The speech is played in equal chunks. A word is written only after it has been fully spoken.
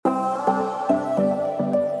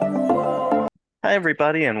Hi,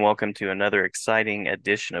 everybody, and welcome to another exciting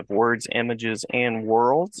edition of Words, Images, and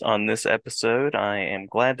Worlds. On this episode, I am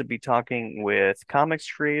glad to be talking with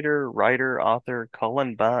comics creator, writer, author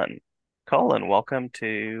Cullen Bunn. Cullen, welcome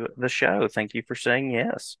to the show. Thank you for saying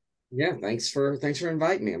yes. Yeah, thanks for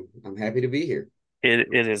inviting me. I'm happy to be here.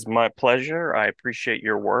 It is my pleasure. I appreciate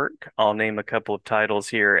your work. I'll name a couple of titles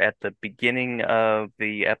here at the beginning of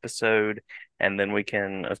the episode, and then we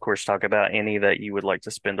can, of course, talk about any that you would like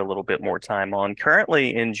to spend a little bit more time on.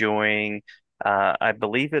 Currently enjoying, I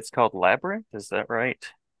believe it's called Labyrinth. Is that right?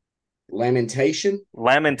 Lamentation.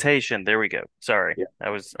 Lamentation. There we go. Sorry. Yeah.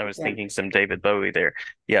 I was Okay. thinking some David Bowie there.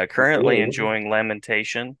 Yeah, currently enjoying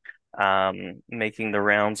Lamentation, making the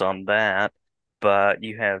rounds on that. But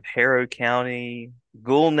you have Harrow County,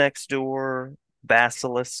 Ghoul Next Door,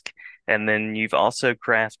 Basilisk, and then you've also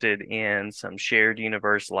crafted in some shared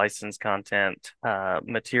universe licensed content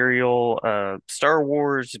material, Star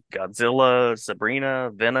Wars, Godzilla, Sabrina,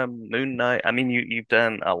 Venom, Moon Knight. I mean, you've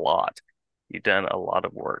done a lot. You've done a lot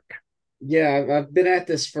of work. Yeah, I've been at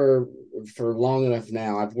this for long enough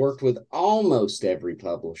now. I've worked with almost every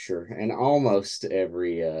publisher and almost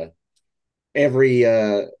every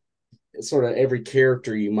sort of every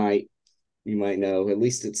character you might know. At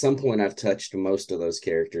least at some point I've touched most of those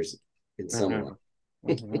characters in some way.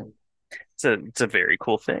 hmm hmm it's a very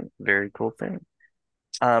cool thing. Very cool thing.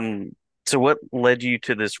 Um, so what led you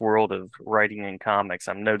to this world of writing in comics?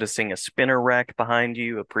 I'm noticing a spinner rack behind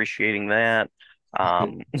you, appreciating that.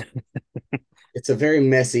 Um, It's a very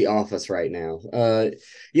messy office right now.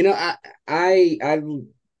 You know, I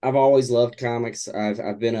I've always loved comics.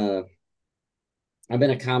 I've been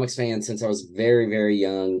a comics fan since I was very, very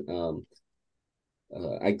young.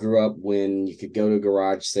 I grew up when you could go to a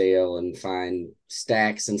garage sale and find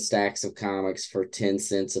stacks and stacks of comics for 10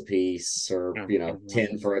 cents a piece, or, mhm,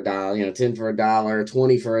 10 for a dollar, 10 for a dollar,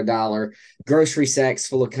 20 for a dollar, grocery sacks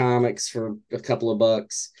full of comics for a couple of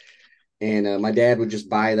bucks. And my dad would just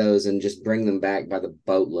buy those and just bring them back by the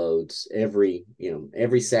boatloads every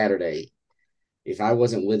Saturday. If I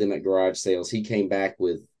wasn't with him at garage sales, he came back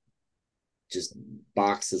with just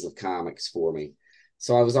boxes of comics for me.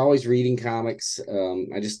 So I was always reading comics.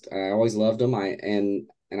 I always loved them. I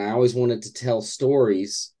always wanted to tell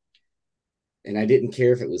stories, and I didn't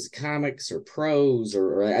care if it was comics or prose,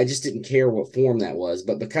 or I just didn't care what form that was.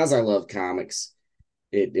 But because I love comics,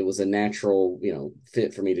 it was a natural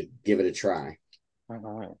fit for me to give it a try.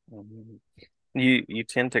 mhm. You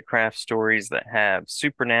tend to craft stories that have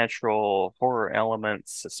supernatural horror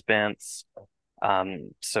elements, suspense.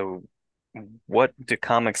 So what do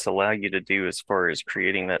comics allow you to do as far as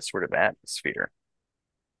creating that sort of atmosphere?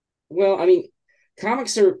 Well, I mean,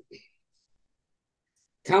 comics are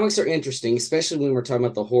comics are interesting, especially when we're talking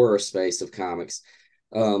about the horror space of comics,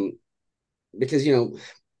 um, because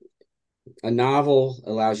a novel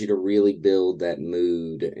allows you to really build that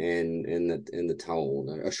mood and the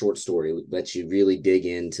tone. A short story lets you really dig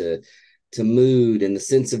into mood and the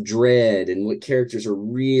sense of dread and what characters are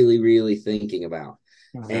really, really thinking about.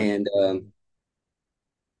 Mhm.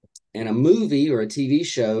 And a movie or a TV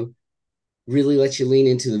show really lets you lean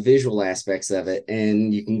into the visual aspects of it,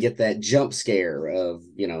 and you can get that jump scare of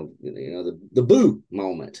the boo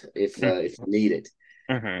moment if you need it.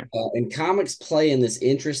 Mhm. And comics play in this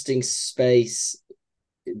interesting space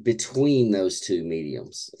between those two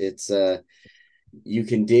mediums. It's You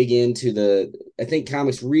can dig into the I think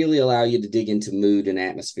comics really allow you to dig into mood and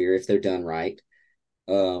atmosphere if they're done right.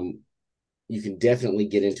 Um, you can definitely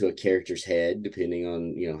get into a character's head depending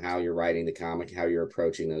on how you're writing the comic, how you're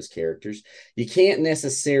approaching those characters. You can't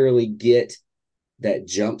necessarily get that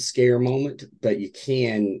jump scare moment, but you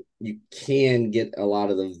can get a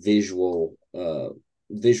lot of the visual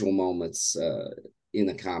moments in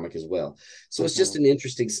the comic as well. So it's just Mhm. an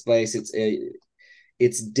interesting space.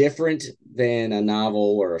 It's different than a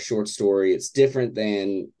novel or a short story. It's different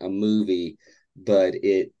than a movie, but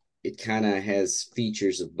it kind of has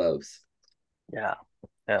features of both. Yeah.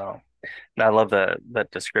 Yeah. I love that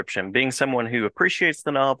description. Being someone who appreciates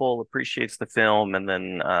the novel, appreciates the film, and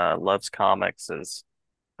then loves comics as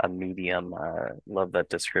a medium. Love that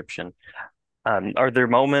description. Are there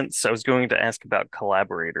moments, I was going to ask about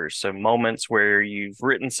collaborators, so moments where you've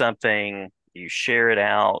written something, you share it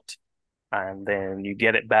out, and then you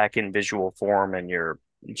get it back in visual form and you're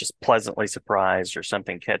just pleasantly surprised or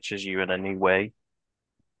something catches you in a new way?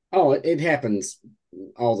 Oh, it happens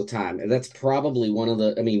all the time. And that's probably one of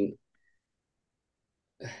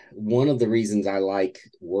the reasons I like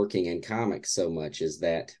working in comics so much is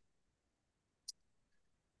that,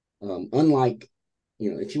 unlike,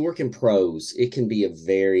 if you work in prose, it can be a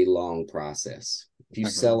very long process. If you Hmm.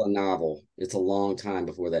 sell a novel, it's a long time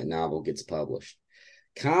before that novel gets published.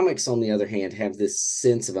 Comics, on the other hand, have this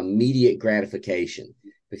sense of immediate gratification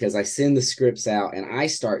because I send the scripts out and I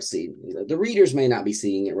start seeing, the readers may not be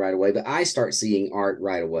seeing it right away, but I start seeing art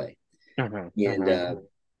right away. Hmm. And Hmm.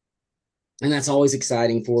 and that's always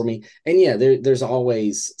exciting for me. And yeah, there's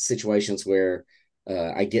always situations where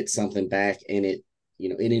I get something back and it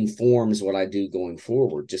informs what I do going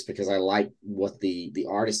forward, just because I like what the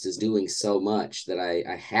artist is doing so much that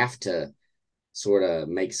I have to sort of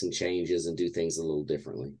make some changes and do things a little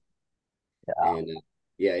differently. And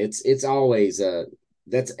yeah, it's always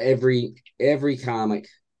that's every comic.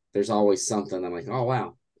 There's always something I'm like, oh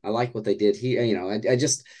wow, I like what they did here. I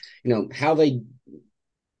just how they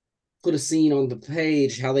put a scene on the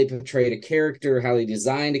page, how they portrayed a character, how they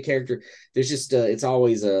designed a character. There's just it's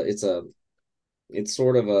always it's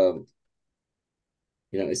sort of a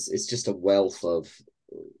it's just a wealth of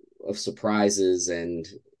surprises and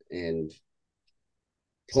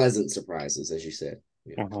pleasant surprises, as you said.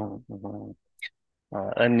 Yeah, Hmm. Hmm.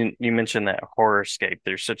 And you mentioned that horrorscape.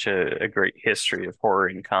 There's such a great history of horror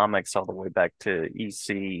in comics all the way back to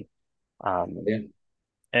EC. Um, yeah,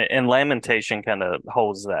 and Lamentation kind of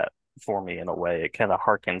holds that for me in a way. It kind of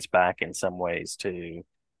harkens back in some ways to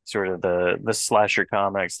sort of the slasher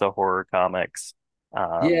comics, the horror comics.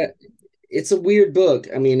 yeah. Um, It's a weird book.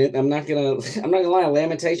 I mean, I'm not gonna I'm not gonna lie.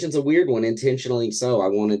 Lamentation's a weird one, intentionally so. I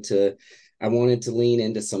wanted to lean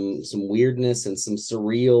into some weirdness and some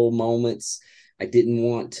surreal moments. I didn't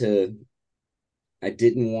want to I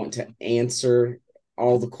didn't want to answer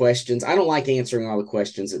all the questions. I don't like answering all the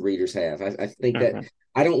questions that readers have. I think that mhm.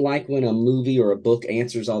 I don't like when a movie or a book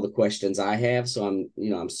answers all the questions I have. So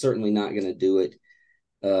I'm certainly not going to do it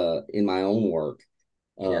in my own work.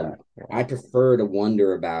 Yeah, Um, yeah. I prefer to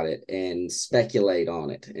wonder about it and speculate on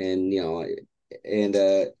it, and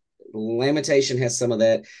and Lamentation has some of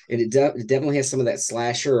that, and it definitely has some of that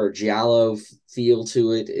slasher or giallo feel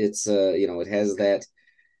to it. It's it has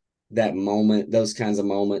that moment, those kinds of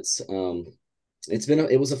moments.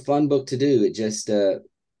 It was a fun book to do. It just I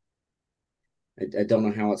don't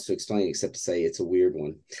know how else to explain except to say it's a weird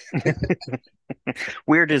one.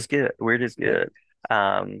 Weird is good. Weird is Yeah. good.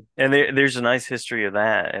 And there's a nice history of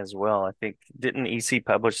that as well. I think didn't EC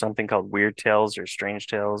publish something called Weird Tales or Strange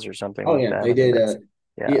Tales or something Oh like yeah, that? they I mean, did. that's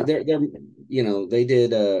Yeah, yeah. they're they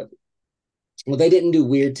did. Well, they didn't do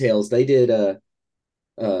Weird Tales. They did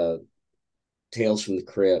uh Tales from the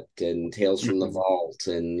Crypt and Tales from the Hmm. Vault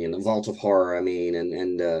and Vault of Horror. I mean,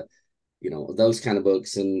 and those kind of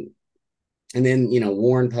books. And then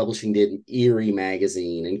Warren Publishing did Eerie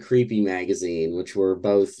Magazine and Creepy Magazine, which were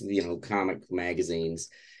both comic magazines,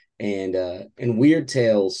 and Weird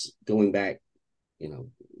Tales going back, you know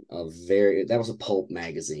a very that was a pulp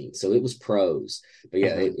magazine, so it was prose, but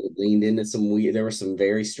yeah, Hmm. it leaned into some weird. There were some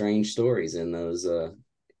very strange stories in those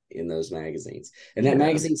magazines, and that Yeah.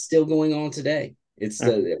 magazine's still going on today. It's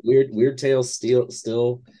Mhm. Weird Tales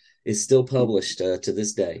still is still published to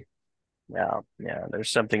this day. Yeah, yeah. There's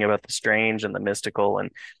something about the strange and the mystical,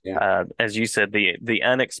 and Yeah. as you said, the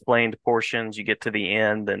unexplained portions. You get to the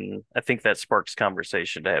end, and I think that sparks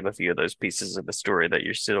conversation to have a few of those pieces of the story that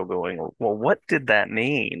you're still going, well, what did that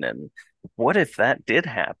mean, and what if that did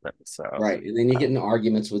happen? So, Right. And then you get um, in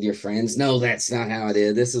arguments with your friends. No, that's not how it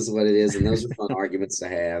is. This is what it is. And those are fun arguments to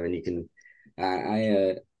have. And you can,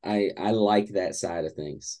 I like that side of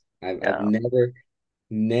things. I've yeah.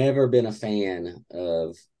 never been a fan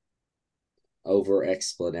of over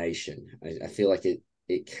explanation. I feel like it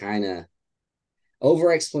kind of,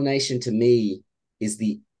 over explanation to me is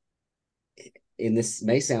and this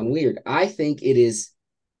may sound weird. I think it is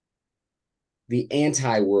the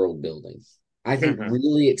anti-world building. I think Hmm.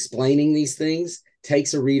 really explaining these things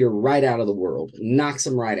takes a reader right out of the world, knocks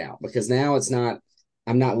them right out, because now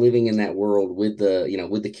I'm not living in that world with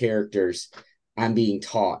with the characters. I'm being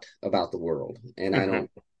taught about the world, and Hmm.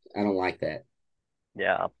 I don't like that.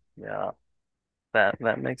 Yeah, yeah.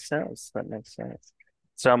 That makes sense. That makes sense.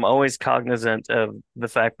 So I'm always cognizant of the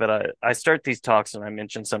fact that I start these talks and I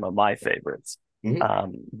mention some of my favorites.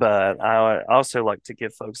 Mm-hmm. But I also like to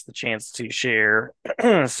give folks the chance to share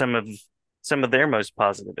some of some of their most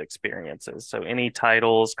positive experiences. So any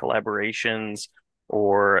titles, collaborations,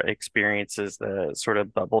 or experiences that sort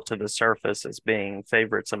of bubble to the surface as being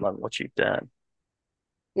favorites among what you've done.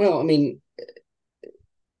 Well, I mean,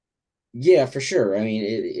 yeah, for sure. I mean,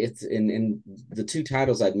 it's in the two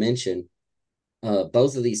titles I'd mentioned.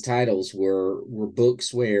 Both of these titles were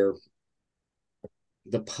books where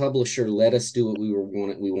the publisher let us do what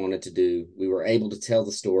we wanted to do. We were able to tell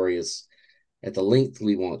the stories at the length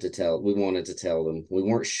we wanted to tell them. We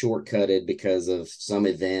weren't shortcutted because of some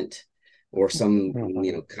event. or some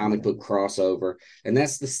Mhm. comic book crossover. And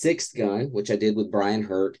that's The Sixth Gun, which I did with Brian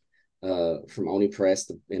Hurt from Oni Press,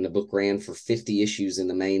 and the book ran for 50 issues in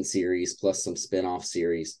the main series plus some spin-off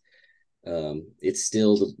series. It's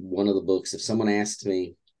still one of the books. If someone asks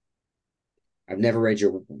me, I've never read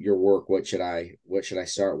your work, what should I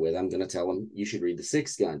start with? I'm going to tell them you should read The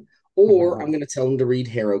Sixth Gun, or I'm Mhm. going to tell them to read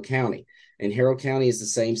Harrow County. And Harrow County is the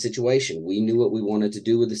same situation. We knew what we wanted to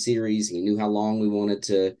do with the series. We knew how long we wanted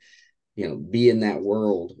to be in that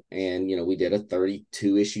world. And, we did a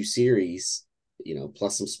 32 issue series,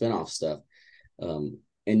 plus some spinoff stuff. And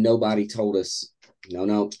nobody told us, no,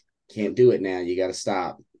 no, can't do it now. You got to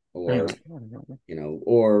stop. Or, Mhm.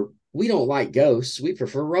 or we don't like ghosts. We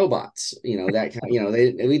prefer robots, that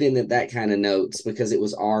kind, we didn't have that kind of notes because it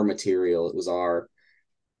was our material. It was our,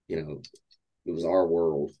 you know, it was our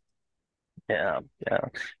world. Yeah, yeah.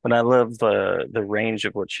 But I love the range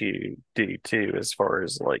of what you do too, as far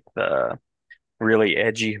as like the really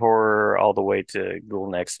edgy horror all the way to Ghoul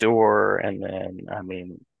Next Door, and then I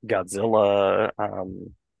mean Godzilla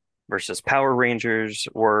versus Power Rangers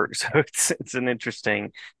work. So it's an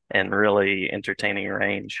interesting and really entertaining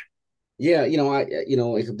range. Yeah. Like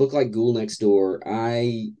a book like Ghoul Next Door,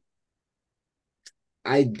 I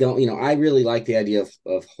don't, I really like the idea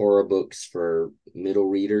of horror books for middle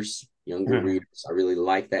readers, younger Mhm. readers. I really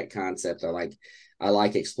like that concept. I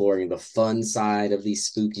like exploring the fun side of these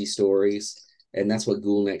spooky stories. And that's what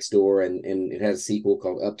Ghoul Next Door, and it has a sequel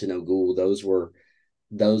called Up to No Ghoul. Those were,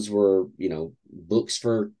 books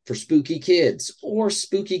for spooky kids or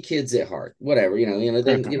spooky kids at heart, whatever, then you don't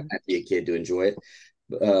Mhm. have to be a kid to enjoy it.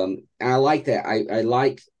 I like that.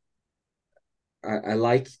 I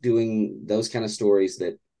like doing those kind of stories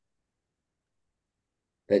that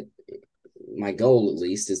my goal at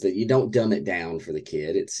least is that you don't dumb it down for the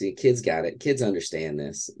kid. It's the kids got it. Kids understand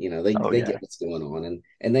this. They Oh they get yeah. what's going on,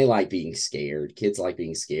 and they like being scared. Kids like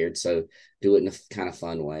being scared, so do it in a kind of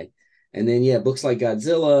fun way. And then yeah, books like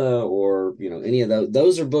Godzilla or any of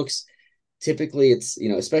those are books. Typically, it's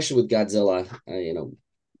especially with Godzilla,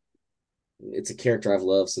 it's a character I've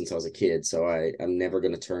loved since I was a kid, so I'm never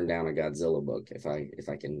going to turn down a Godzilla book if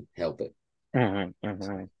I can help it.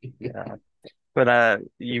 Yeah. But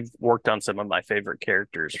you've worked on some of my favorite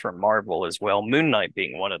characters from Marvel as well. Moon Knight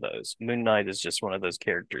being one of those. Moon Knight is just one of those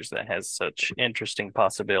characters that has such interesting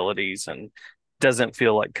possibilities and doesn't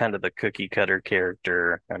feel like kind of the cookie cutter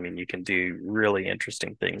character. I mean, you can do really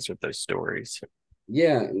interesting things with those stories.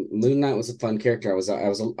 Yeah, Moon Knight was a fun character. I was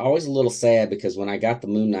always a little sad because when I got the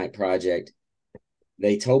Moon Knight project,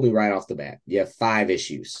 they told me right off the bat, you have 5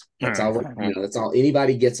 issues. That's all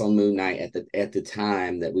anybody gets on Moon Knight at the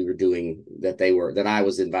time that we were doing that I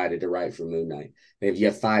was invited to write for Moon Knight. You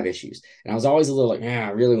have 5 issues. And I was always a little like, I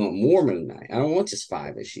really want more Moon Knight. I don't want just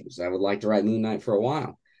 5 issues. I would like to write Moon Knight for a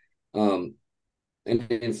while. Um, and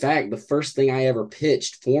in fact, the first thing I ever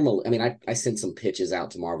pitched formally, I mean, I sent some pitches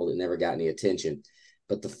out to Marvel that never got any attention.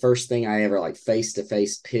 But the first thing I ever like face to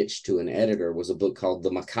face pitched to an editor was a book called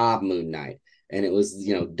The Macabre Moon Knight. And it was,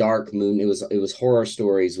 dark moon. It was horror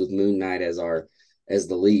stories with Moon Knight as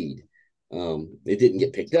the lead. It didn't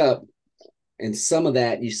get picked up. And some of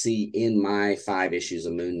that you see in my 5 issues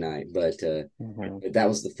of Moon Knight, but Mhm. that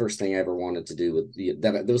was the first thing I ever wanted to do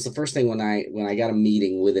that was the first thing when I got a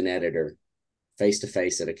meeting with an editor face to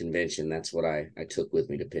face at a convention. That's what I took with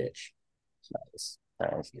me to pitch. Nice.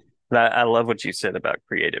 Nice. And I love what you said about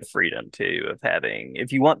creative freedom too, of having,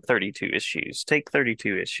 if you want 32 issues, take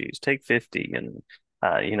 32 issues, take 50 and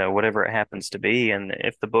whatever it happens to be. And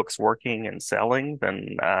if the book's working and selling,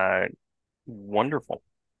 then wonderful.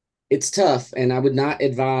 It's tough, and I would not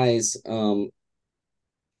advise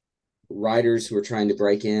writers who are trying to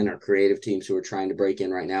break in or creative teams who are trying to break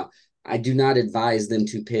in right now. I do not advise them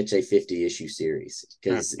to pitch a 50 issue series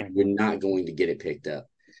because you're Mhm. not going to get it picked up.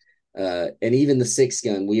 And even the Six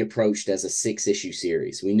Gun we approached as a 6 issue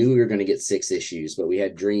series. We knew we were going to get 6 issues, but we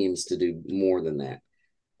had dreams to do more than that.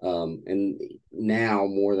 And now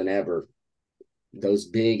more than ever, those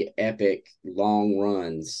big, epic, long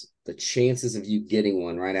runs, the chances of you getting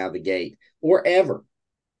one right out of the gate or ever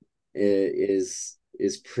is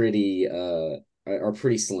pretty are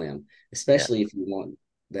pretty slim, Yeah. especially if you want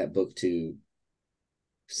that book to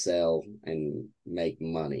sell and make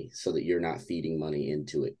money so that you're not feeding money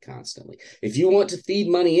into it constantly. If you want to feed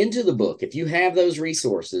money into the book, if you have those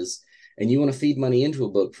resources and you want to feed money into a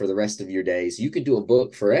book for the rest of your days, you could do a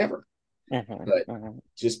book forever. Mhm. But Mhm.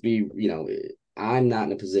 just be, I'm not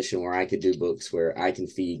in a position where I could do books where I can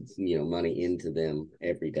feed, money into them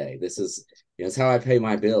every day. This is, it's how I pay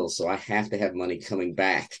my bills. So I have to have money coming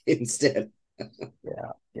back instead.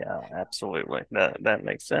 Yeah, absolutely. That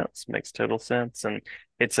makes sense. Makes total sense. And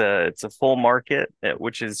it's a full market,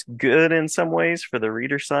 which is good in some ways for the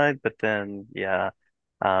reader side, but then yeah,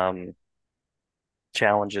 um,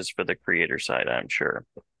 challenges for the creator side, I'm sure.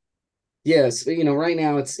 Yes, right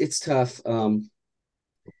now it's tough.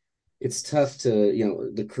 It's tough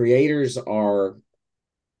to, the creators are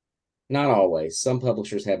not always. Some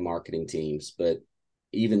publishers have marketing teams, but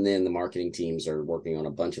even then the marketing teams are working on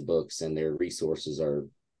a bunch of books and their resources are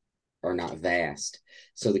not vast.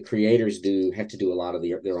 So the creators do have to do a lot of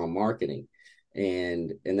their own marketing.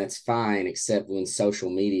 And that's fine, except when social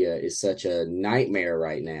media is such a nightmare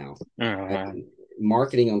right now. I Hmm. mean,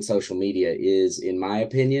 marketing on social media is, in my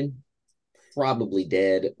opinion, probably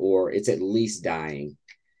dead, or it's at least dying.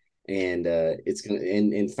 And it's gonna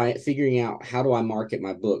and figuring out, how do I market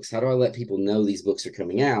my books? How do I let people know these books are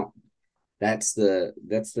coming out? That's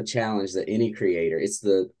the challenge that any creator. It's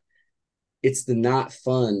the not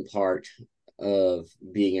fun part of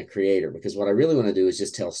being a creator, because what I really want to do is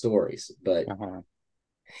just tell stories. But Hmm.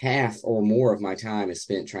 half or more of my time is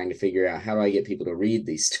spent trying to figure out, how do I get people to read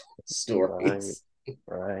these Right, stories.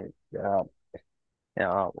 right. Yeah.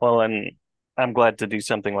 Yeah, well, and I'm glad to do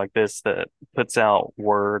something like this that puts out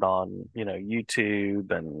word on,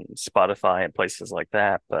 YouTube and Spotify and places like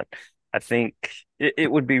that. But I think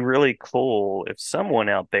it would be really cool if someone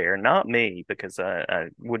out there, not me, because I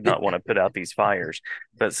would not want to put out these fires,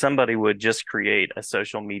 but somebody would just create a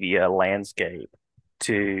social media landscape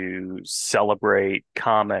to celebrate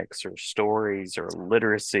comics or stories or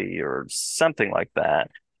literacy or something like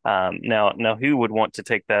that. Now, who would want to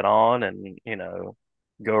take that on and,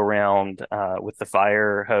 go around with the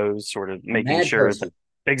fire hose, sort of A making mad sure that person.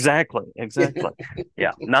 exactly.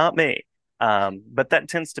 Yeah, not me. But that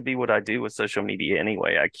tends to be what I do with social media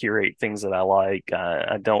anyway. I curate things that I like.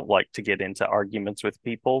 I don't like to get into arguments with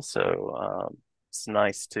people, so it's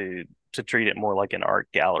nice to treat it more like an art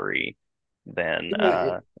gallery than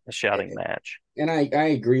Yeah, a shouting match. and I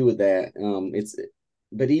agree with that.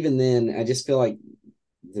 But even then, I just feel like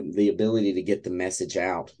the ability to get the message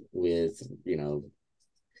out with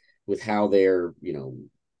how they're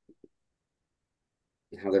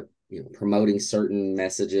promoting certain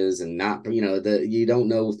messages, and not, you don't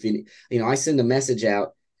know if I send a message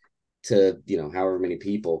out to, however many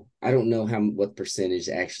people. I don't know what percentage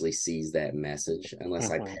actually sees that message,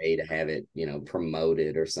 unless I Hmm. pay to have it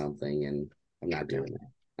promoted or something. And I'm not Yeah, doing that.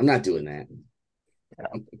 I'm not doing that. yeah,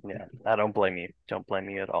 yeah. I don't blame you. Don't blame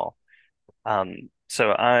you at all.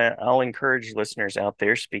 So I'll encourage listeners out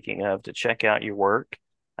there, speaking of, to check out your work,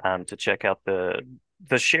 to check out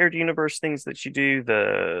the shared universe things that you do,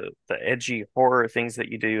 the edgy horror things that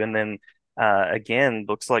you do, and then again,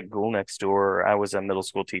 books like Ghoul Next Door. I was a middle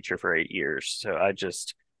school teacher for 8 years, so I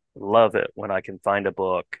just love it when I can find a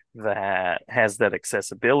book that has that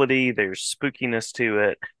accessibility. There's spookiness to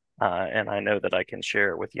it. And I know that I can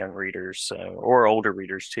share it with young readers, so, or older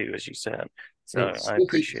readers too, as you said. So Yeah, I spooky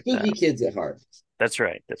appreciate that. spooky kids at heart. That's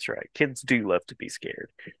right. That's right. Kids do love to be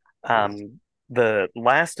scared. Yes. The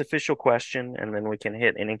last official question, and then we can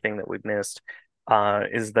hit anything that we've missed,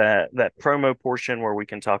 is that promo portion where we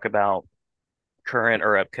can talk about current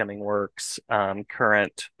or upcoming works,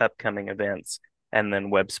 current upcoming events, and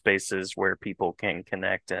then web spaces where people can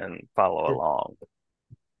connect and follow Sure. along.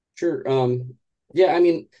 Sure. Yeah, I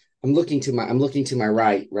mean, I'm looking to my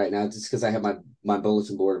right now, just because I have my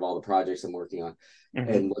bulletin board of all the projects I'm working on Hmm.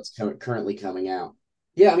 and what's currently coming out.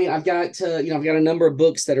 Yeah, I mean, I've got a number of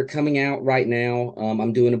books that are coming out right now.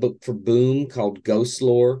 I'm doing a book for Boom called Ghost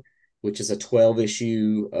Lore, which is a 12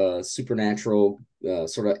 issue supernatural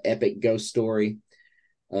sort of epic ghost story.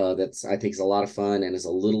 That's, I think, is a lot of fun and is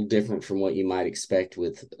a little different from what you might expect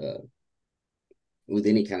with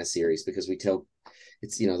any kind of series, because we tell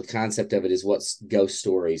it's the concept of it is, what ghost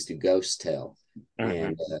stories do ghosts tell.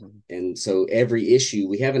 Hmm. And so every issue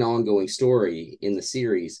we have an ongoing story in the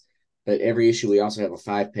series, but every issue we also have a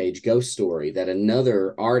 5-page ghost story that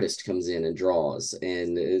another artist comes in and draws.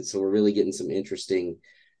 And so we're really getting some interesting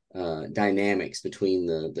dynamics between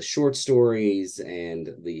the short stories and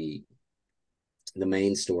the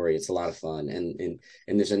main story. It's a lot of fun, and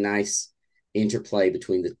there's a nice interplay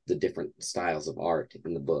between the different styles of art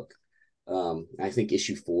in the book. I think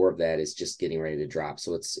issue 4 of that is just getting ready to drop,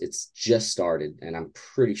 so it's just started, and I'm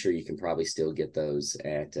pretty sure you can probably still get those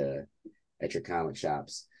at your comic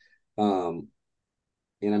shops. Um,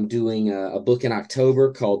 and I'm doing a book in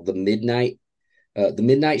October called The Midnight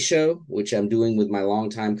Show, which I'm doing with my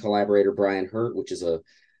longtime collaborator Brian Hurt, which is a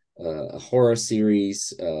horror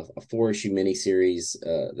series, a 4-issue miniseries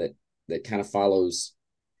that kind of follows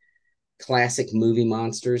classic movie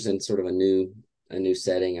monsters in sort of a new a new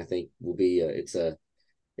setting. I think will be it's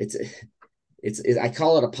I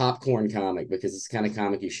call it a popcorn comic because it's the kind of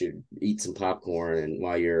comic you should eat some popcorn and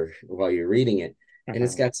while you're reading it. And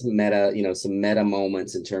it's Mhm. got some meta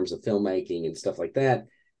moments in terms of filmmaking and stuff like that.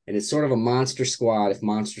 And it's sort of a Monster Squad if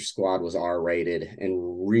Monster Squad was R-rated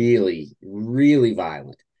and really, really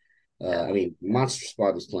violent. I Yeah. mean, Yeah. Monster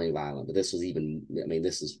Squad was plenty violent, but this was even. I mean,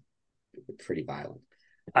 this is pretty violent.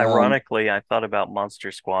 Um, Ironically, I thought about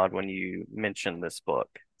Monster Squad when you mentioned this book.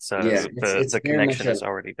 yeah, So it's the very much connection a is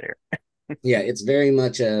already there. yeah, it's very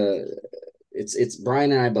much a it's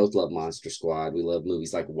Brian and I both love Monster Squad. We love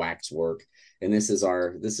movies like Waxwork, and this is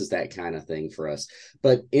that kind of thing for us.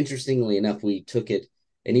 But interestingly enough, we took it,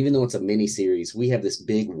 and even though it's a mini series, we have this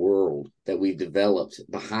big world that we've developed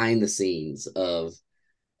behind the scenes of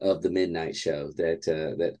the Midnight Show that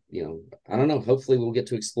I don't know. Hopefully, we'll get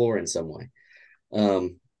to explore in some way.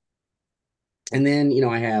 Um, and then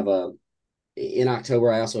I have a in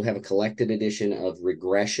October, I also have a collected edition of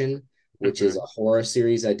Regression, which is a Hmm. horror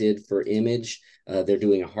series I did for Image. They're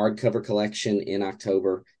doing a hardcover collection in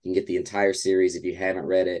October. You can get the entire series if you haven't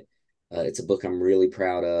read it. It's a book I'm really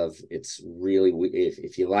proud of. It's really,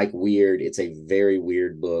 if you like weird, it's a very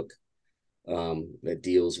weird book that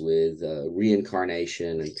deals with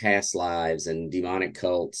reincarnation and past lives and demonic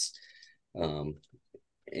cults um,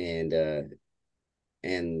 and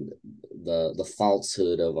the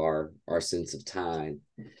falsehood of our sense of time.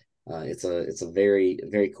 It's a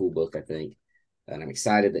very cool book, I think, and I'm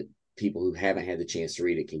excited that people who haven't had the chance to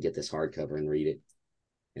read it can get this hardcover and read it.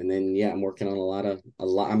 And then yeah, I'm working on a lot.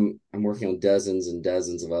 I'm working on dozens and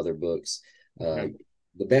dozens of other books. Uh, Hmm.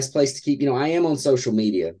 the best place to keep, I am on social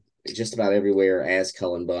media just about everywhere as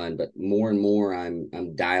Cullen Bunn, but more and more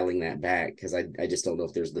I'm dialing that back because I just don't know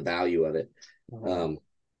if there's the value of it. Hmm. Um,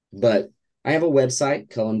 but I have a website,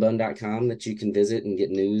 cullenbunn.com, that you can visit and get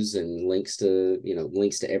news and links to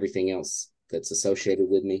everything else that's associated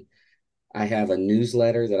with me. I have a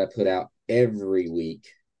newsletter that I put out every week,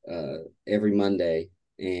 every Monday,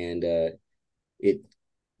 and it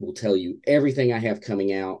will tell you everything I have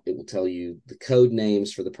coming out. It will tell you the code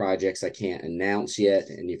names for the projects I can't announce yet,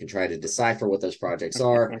 and you can try to decipher what those projects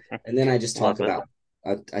are. And then I just talk Love it.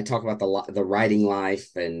 about I talk about the writing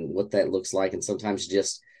life and what that looks like, and sometimes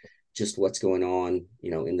just what's going on,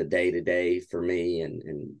 in the day to day for me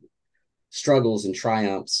and struggles and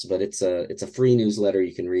triumphs. But it's a free newsletter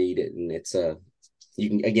you can read it, and it's a you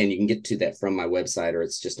can get to that from my website or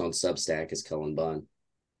it's just on Substack as Cullen Bunn.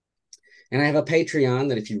 And I have a Patreon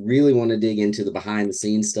that if you really want to dig into the behind the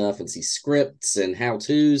scenes stuff and see scripts and how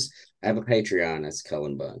tos, I have a Patreon that's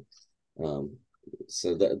Cullen Bunn. Um,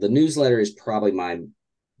 so the newsletter is probably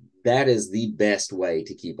that is the best way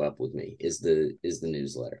to keep up with me is the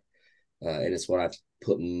newsletter. And it's what I've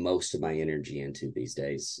put most of my energy into these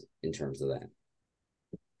days in terms of that.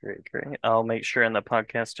 Great, great. I'll make sure in the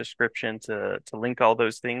podcast description to link all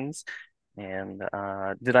those things. And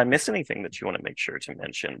did I miss anything that you want to make sure to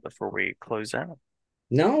mention before we close out?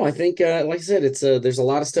 No, I think like I said, it's there's a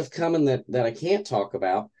lot of stuff coming that I can't talk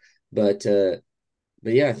about, but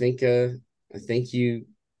but yeah, I think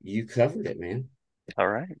you covered it, man. All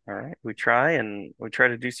right, all right. We try and we try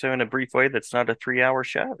to do so in a brief way that's not a 3 hour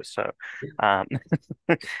show. So, um,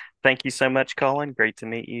 thank you so much, Colin. Great to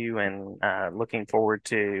meet you, and looking forward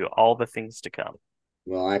to all the things to come.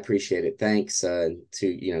 Well, I appreciate it. Thanks to to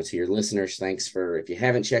your listeners. Thanks for if you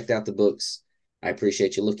haven't checked out the books, I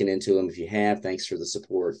appreciate you looking into them. If you have, thanks for the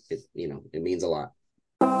support. It means a lot.